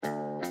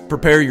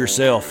Prepare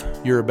yourself.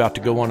 You're about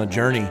to go on a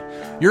journey.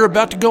 You're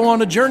about to go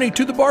on a journey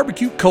to the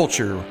barbecue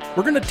culture.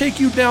 We're going to take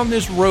you down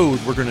this road.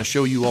 We're going to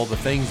show you all the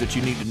things that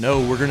you need to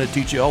know. We're going to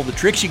teach you all the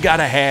tricks you got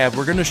to have.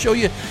 We're going to show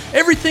you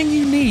everything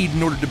you need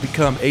in order to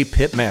become a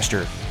pit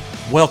master.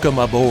 Welcome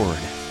aboard.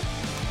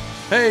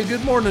 Hey,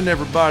 good morning,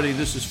 everybody.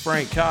 This is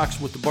Frank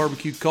Cox with the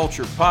Barbecue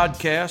Culture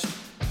Podcast,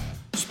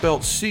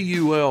 spelt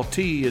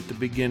CULT at the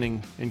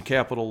beginning in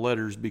capital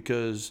letters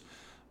because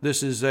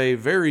this is a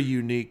very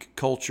unique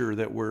culture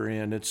that we're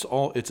in. It's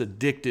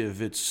addictive.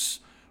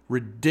 It's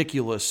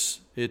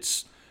ridiculous.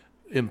 It's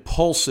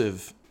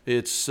impulsive.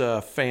 It's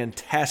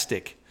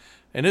fantastic.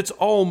 And it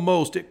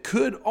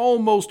could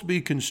almost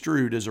be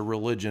construed as a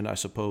religion, I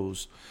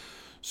suppose.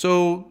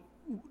 So,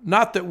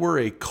 not that we're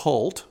a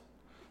cult,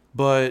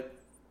 but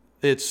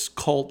it's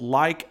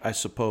cult-like, I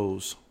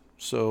suppose.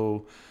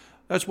 So,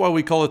 that's why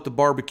we call it the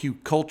Barbecue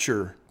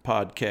Culture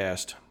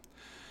Podcast.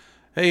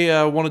 Hey,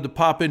 I wanted to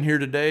pop in here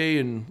today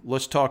and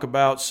let's talk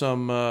about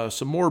some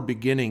more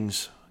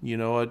beginnings. You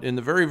know, in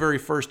the very, very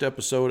first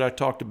episode, I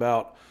talked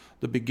about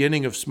the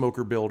beginning of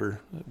Smoker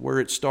Builder, where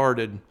it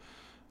started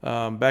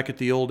back at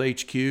the old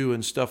HQ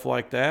and stuff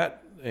like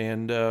that,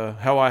 and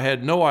how I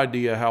had no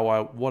idea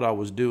what I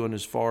was doing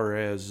as far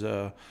as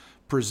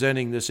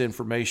presenting this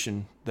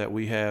information that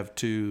we have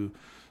to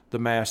the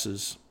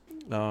masses,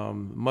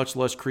 much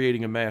less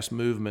creating a mass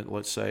movement,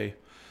 let's say.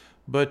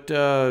 But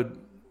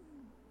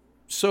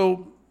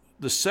so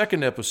the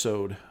second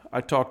episode,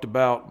 I talked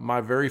about my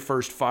very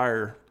first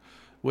fire,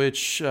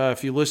 which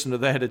if you listen to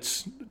that,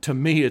 to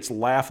me it's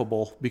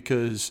laughable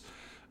because,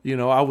 you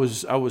know, I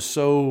was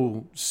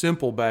so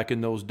simple back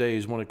in those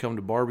days when it come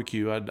to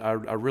barbecue. I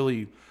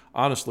really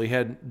honestly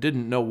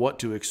didn't know what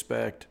to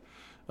expect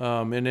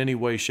in any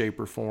way, shape,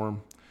 or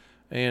form,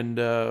 and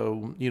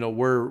you know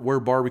where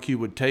barbecue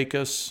would take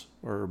us,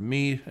 or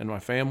me and my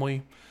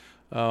family.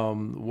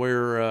 What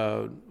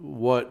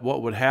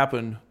would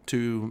happen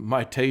to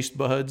my taste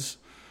buds,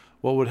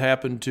 what would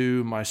happen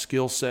to my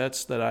skill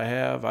sets that I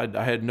have.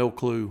 I had no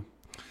clue.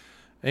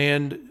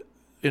 And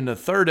in the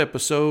third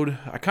episode,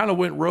 I kind of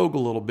went rogue a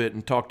little bit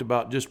and talked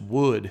about just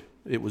wood.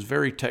 It was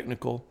very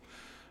technical,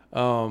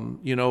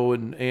 you know,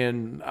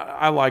 and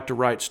I like to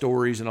write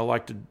stories and I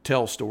like to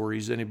tell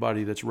stories.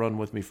 Anybody that's run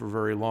with me for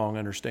very long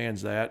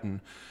understands that. And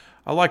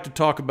I like to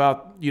talk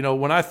about, you know,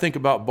 when I think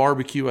about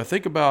barbecue, I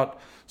think about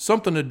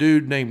something a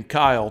dude named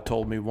Kyle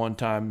told me one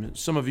time.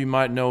 Some of you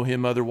might know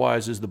him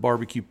otherwise as the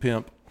Barbecue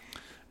Pimp.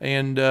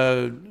 And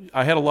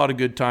I had a lot of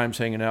good times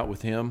hanging out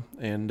with him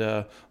and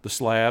the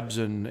Slabs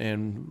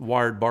and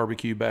Wired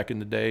Barbecue back in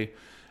the day.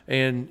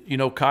 And, you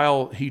know,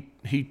 Kyle,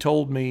 he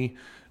told me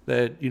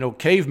that, you know,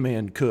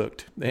 caveman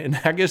cooked. And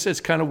I guess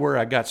that's kind of where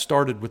I got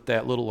started with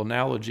that little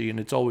analogy, and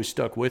it's always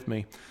stuck with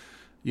me,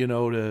 you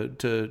know,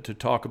 to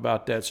talk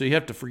about that. So you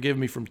have to forgive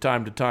me from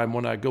time to time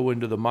when I go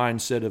into the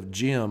mindset of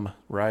Jim,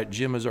 right?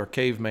 Jim is our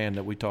caveman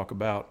that we talk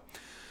about.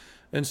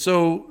 And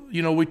so,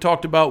 you know, we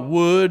talked about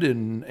wood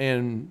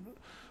and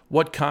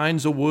what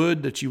kinds of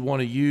wood that you want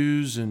to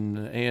use and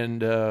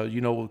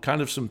you know,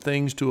 kind of some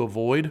things to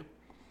avoid.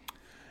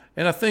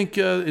 And I think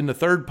in the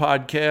third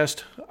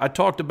podcast, I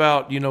talked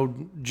about, you know,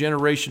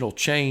 generational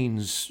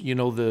chains, you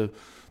know,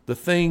 the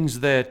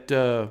things that,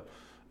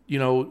 you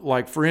know,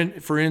 like for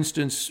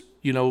instance,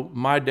 you know,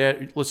 my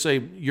dad, let's say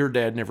your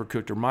dad never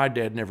cooked or my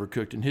dad never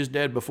cooked and his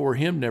dad before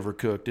him never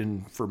cooked.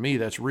 And for me,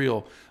 that's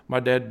real. My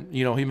dad,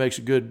 you know, he makes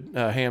a good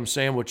ham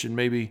sandwich and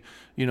maybe,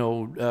 you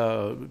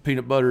know,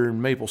 peanut butter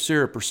and maple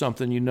syrup or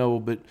something, you know.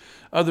 But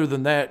other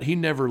than that, he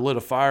never lit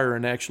a fire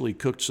and actually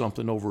cooked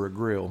something over a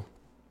grill.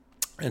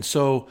 And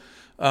so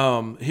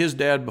his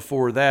dad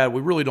before that,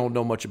 we really don't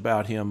know much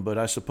about him, but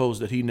I suppose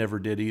that he never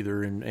did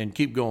either, and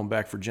keep going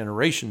back for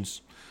generations.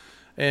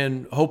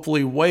 And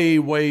hopefully way,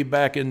 way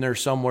back in there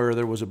somewhere,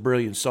 there was a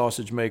brilliant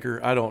sausage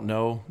maker. I don't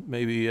know,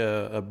 maybe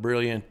a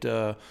brilliant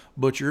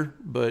butcher.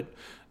 But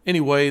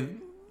anyway,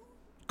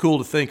 cool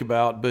to think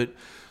about. But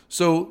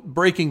so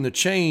breaking the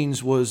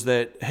chains was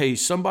that, hey,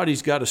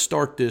 somebody's got to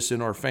start this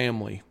in our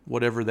family,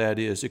 whatever that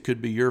is. It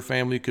could be your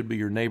family, it could be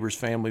your neighbor's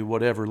family,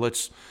 whatever.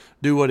 Let's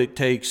do what it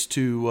takes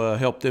to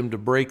help them to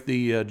break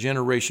the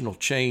generational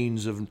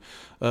chains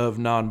of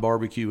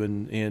non-barbecue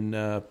and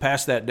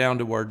pass that down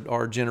to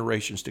our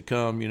generations to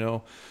come. You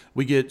know,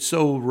 we get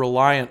so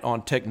reliant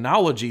on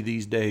technology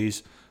these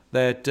days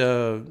that,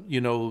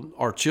 you know,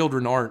 our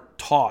children aren't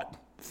taught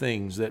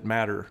things that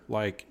matter,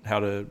 like how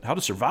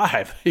to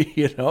survive.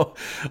 You know,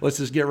 let's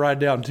just get right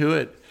down to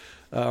it.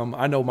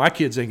 I know my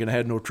kids ain't gonna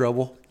have no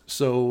trouble,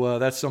 so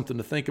that's something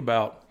to think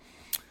about.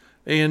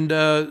 And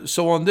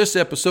so on this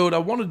episode, I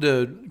wanted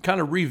to kind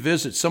of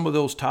revisit some of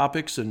those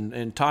topics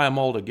and tie them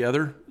all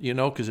together, you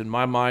know, because in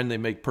my mind they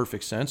make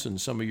perfect sense, and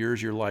some of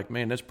yours you're like,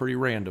 man, that's pretty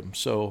random.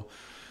 So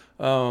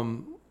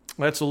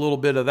that's a little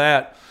bit of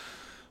that.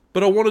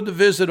 But I wanted to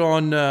visit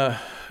on,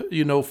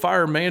 you know,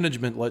 fire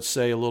management, let's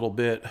say, a little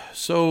bit.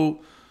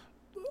 So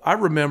I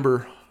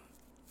remember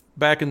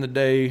back in the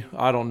day,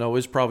 I don't know,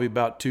 it's probably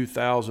about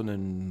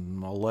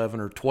 2011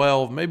 or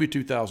 12, maybe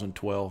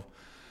 2012.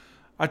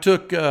 I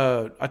took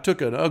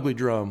an ugly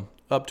drum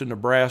up to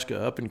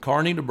Nebraska, up in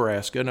Kearney,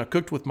 Nebraska, and I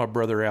cooked with my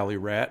brother Allie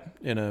Rat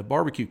in a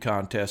barbecue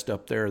contest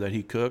up there that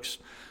he cooks.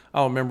 I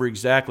don't remember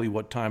exactly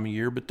what time of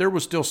year, but there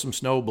was still some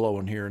snow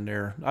blowing here and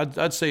there.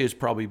 I'd say it's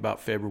probably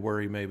about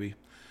February maybe.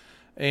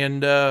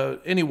 And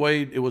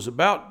anyway, it was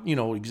about,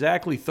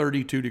 exactly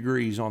 32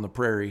 degrees on the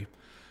prairie.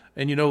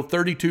 And,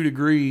 32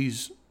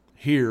 degrees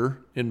here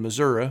in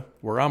Missouri,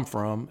 where I'm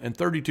from, and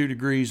 32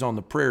 degrees on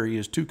the prairie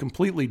is two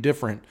completely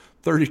different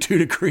 32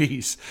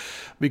 degrees,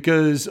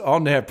 because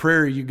on that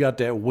prairie you got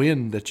that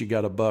wind that you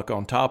got to buck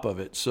on top of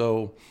it.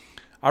 So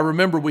I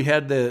remember we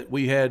had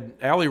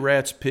Allie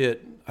Rat's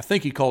pit. I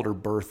think he called her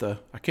Bertha.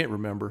 I can't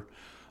remember.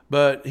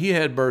 But he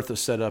had Bertha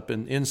set up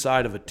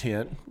inside of a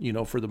tent,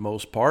 for the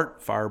most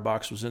part.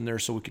 Firebox was in there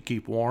so we could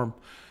keep warm.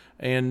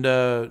 And,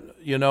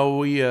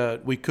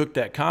 we cooked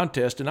that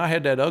contest, and I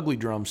had that ugly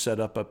drum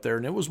set up there.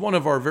 And it was one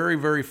of our very,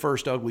 very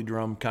first ugly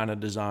drum kind of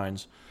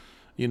designs.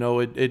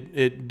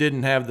 It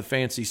didn't have the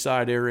fancy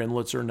side air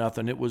inlets or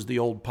nothing. It was the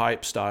old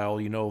pipe style,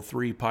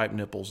 3 pipe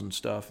nipples and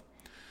stuff.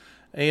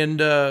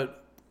 And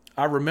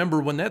I remember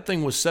when that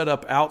thing was set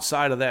up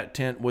outside of that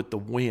tent with the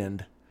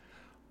wind,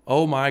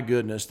 oh my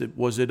goodness,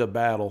 was it a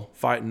battle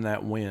fighting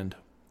that wind.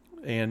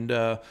 And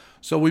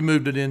so we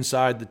moved it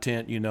inside the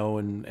tent,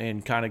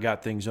 and kind of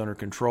got things under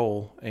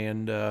control.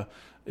 And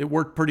it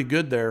worked pretty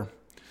good there.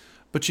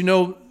 But,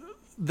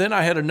 then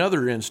I had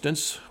another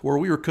instance where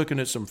we were cooking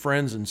at some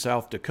friends in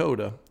South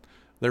Dakota.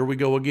 There we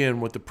go again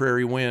with the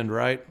prairie wind,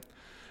 right?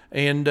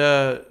 And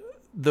the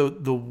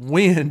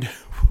wind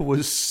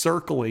was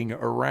circling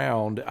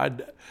around.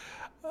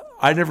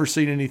 I'd never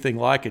seen anything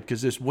like it,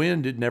 because this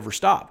wind had never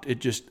stopped. It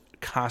just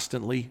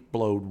constantly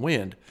blowed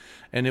wind,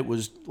 and it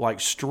was like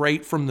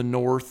straight from the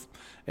north,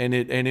 and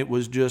it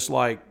was just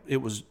like it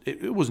was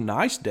a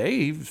nice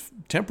day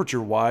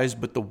temperature wise,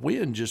 but the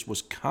wind just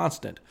was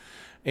constant.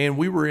 And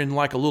we were in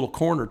like a little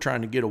corner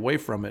trying to get away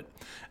from it.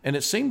 And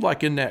it seemed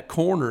like in that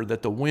corner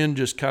that the wind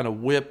just kind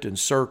of whipped and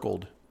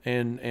circled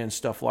and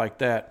stuff like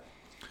that.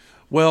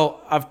 Well,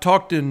 I've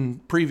talked in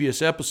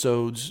previous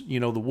episodes,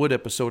 the wood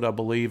episode, I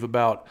believe,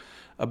 about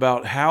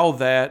how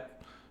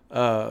that,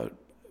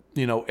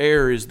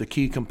 air is the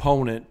key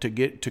component to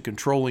get to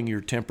controlling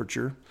your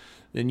temperature.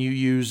 Then you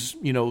use,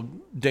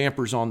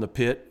 dampers on the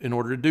pit in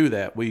order to do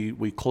that.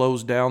 We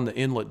close down the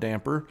inlet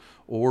damper,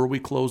 or we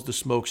close the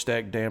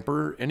smokestack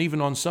damper, and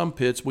even on some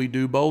pits we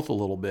do both a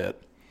little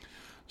bit.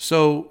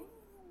 So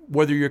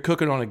whether you're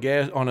cooking on a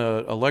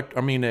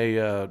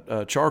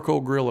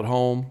charcoal grill at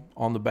home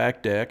on the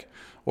back deck,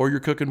 or you're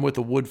cooking with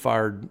a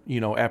wood-fired,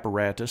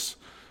 apparatus,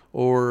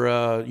 or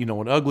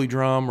an ugly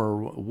drum or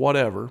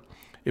whatever,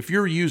 if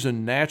you're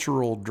using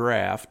natural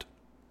draft,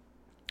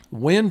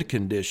 wind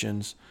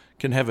conditions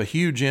can have a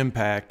huge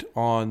impact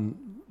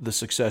on the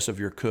success of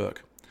your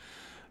cook.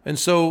 And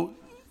so,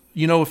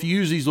 if you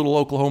use these little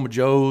Oklahoma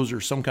Joes or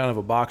some kind of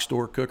a box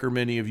store cooker,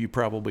 many of you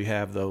probably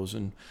have those,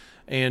 and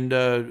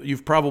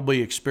you've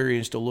probably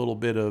experienced a little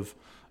bit of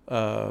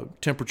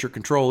temperature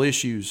control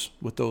issues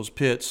with those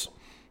pits,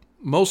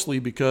 mostly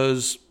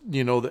because,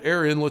 the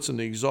air inlets and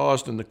the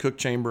exhaust and the cook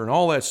chamber and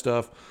all that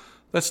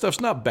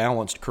stuff's not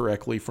balanced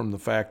correctly from the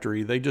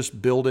factory. They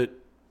just build it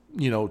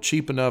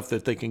cheap enough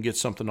that they can get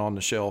something on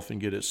the shelf and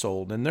get it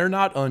sold. And they're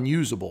not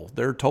unusable.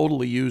 They're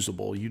totally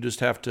usable. You just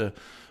have to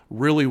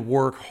really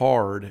work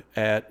hard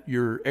at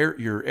your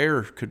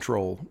air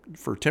control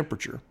for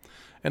temperature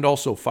and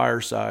also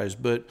fire size.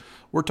 But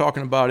we're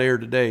talking about air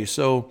today.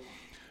 So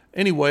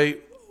anyway,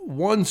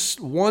 one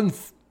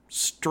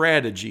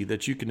strategy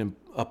that you can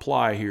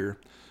apply here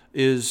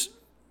is,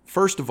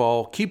 first of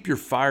all, keep your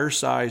fire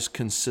size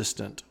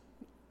consistent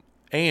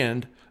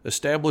and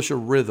establish a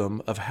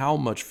rhythm of how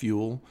much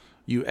fuel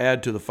you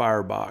add to the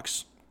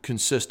firebox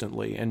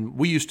consistently. And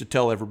we used to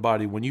tell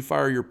everybody, when you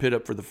fire your pit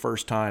up for the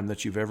first time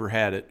that you've ever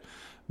had it,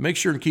 make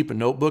sure and keep a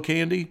notebook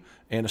handy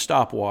and a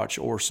stopwatch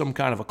or some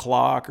kind of a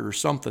clock or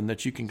something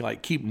that you can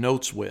keep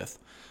notes with.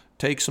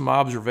 Take some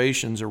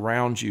observations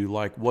around you,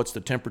 like what's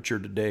the temperature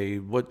today.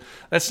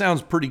 That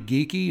sounds pretty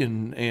geeky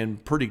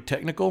and pretty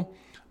technical,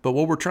 but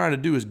what we're trying to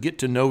do is get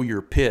to know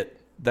your pit.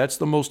 That's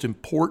the most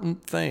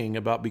important thing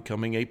about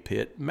becoming a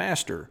pit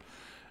master.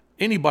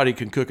 Anybody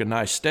can cook a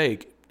nice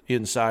steak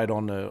inside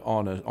on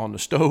the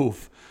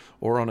stove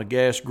or on a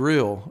gas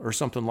grill or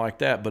something like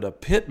that, but a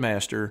pit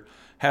master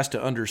has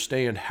to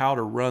understand how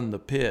to run the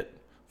pit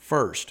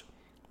first.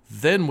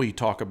 Then we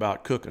talk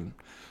about cooking.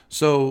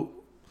 So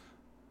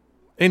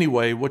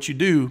anyway, what you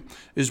do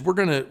is we're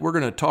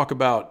gonna talk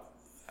about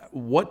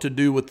what to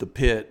do with the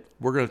pit.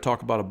 We're going to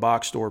talk about a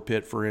box store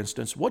pit, for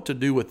instance, what to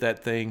do with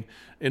that thing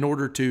in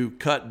order to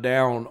cut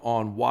down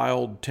on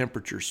wild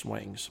temperature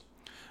swings.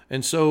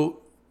 And so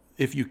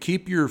if you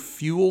keep your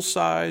fuel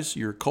size,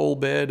 your coal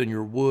bed and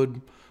your wood,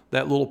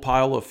 that little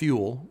pile of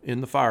fuel in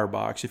the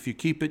firebox, if you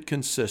keep it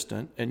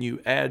consistent and you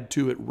add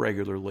to it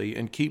regularly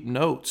and keep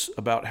notes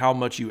about how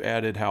much you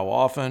added, how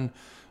often,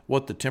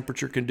 what the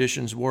temperature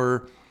conditions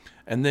were,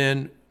 and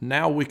then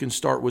now we can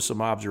start with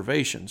some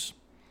observations.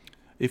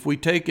 if we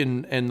take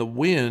and the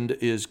wind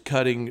is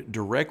cutting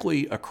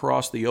directly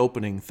across the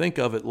opening, think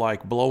of it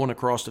like blowing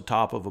across the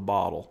top of a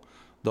bottle,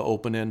 the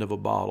open end of a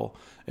bottle.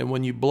 And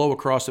when you blow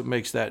across, it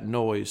makes that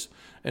noise.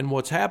 And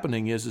what's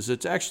happening is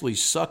it's actually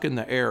sucking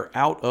the air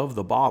out of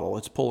the bottle.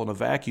 It's pulling a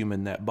vacuum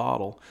in that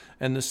bottle.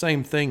 And the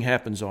same thing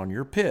happens on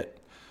your pit.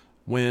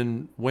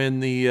 When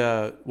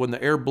the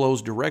air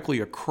blows directly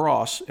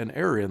across an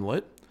air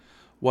inlet,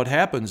 what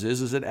happens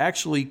is it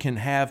actually can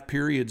have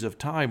periods of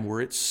time where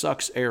it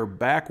sucks air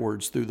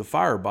backwards through the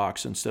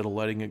firebox instead of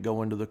letting it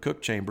go into the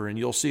cook chamber. And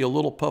you'll see a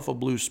little puff of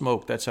blue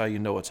smoke. That's how you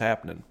know it's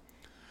happening.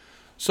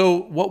 So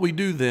what we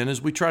do then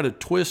is we try to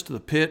twist the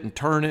pit and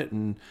turn it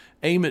and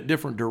aim at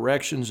different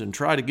directions and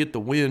try to get the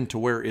wind to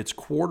where it's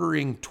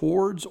quartering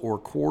towards or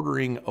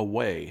quartering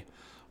away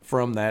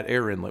from that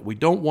air inlet. We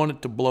don't want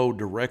it to blow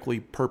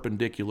directly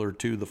perpendicular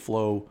to the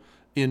flow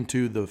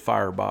into the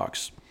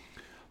firebox.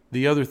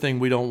 The other thing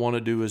we don't want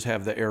to do is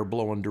have the air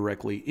blowing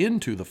directly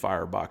into the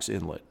firebox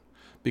inlet,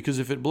 because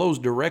if it blows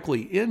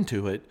directly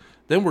into it,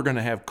 then we're going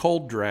to have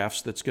cold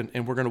drafts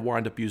and we're going to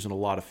wind up using a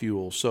lot of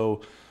fuel.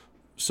 So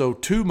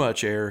too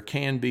much air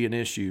can be an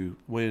issue.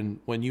 When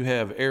you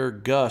have air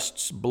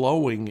gusts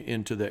blowing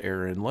into the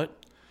air inlet,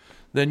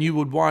 then you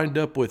would wind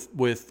up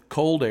with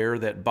cold air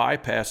that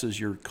bypasses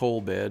your coal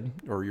bed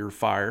or your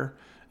fire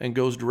and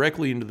goes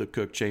directly into the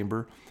cook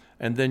chamber,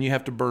 and then you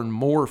have to burn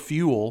more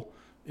fuel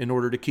in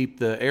order to keep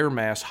the air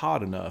mass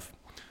hot enough.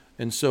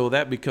 And so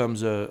that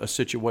becomes a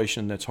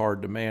situation that's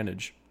hard to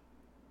manage.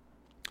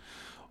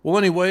 Well,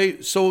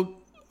 anyway, so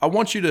I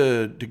want you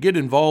to get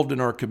involved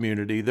in our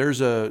community.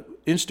 There's a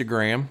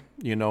Instagram,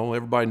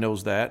 everybody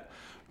knows that.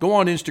 Go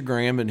on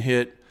Instagram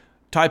and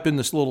type in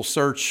this little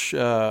search,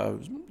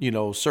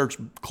 search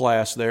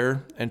class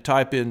there, and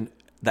type in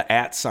the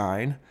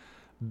 @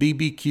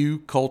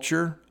 BBQ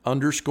Culture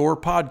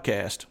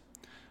 _podcast.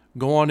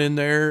 Go on in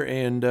there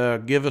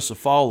and give us a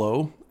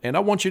follow. And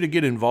I want you to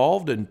get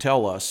involved and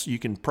tell us. You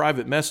can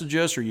private message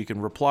us, or you can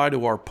reply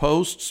to our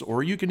posts,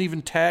 or you can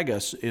even tag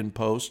us in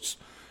posts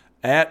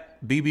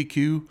at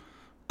BBQ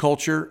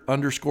Culture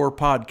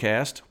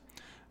 _podcast.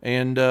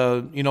 And,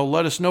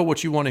 let us know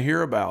what you want to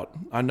hear about.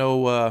 I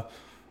know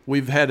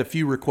we've had a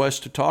few requests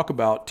to talk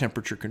about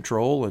temperature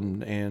control,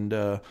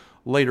 and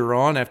later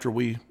on, after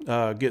we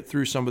get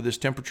through some of this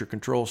temperature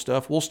control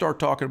stuff, we'll start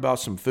talking about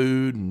some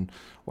food and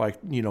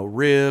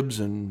ribs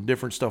and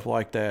different stuff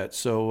like that.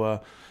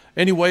 So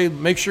anyway,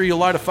 make sure you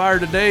light a fire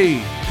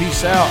today.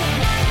 Peace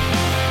out.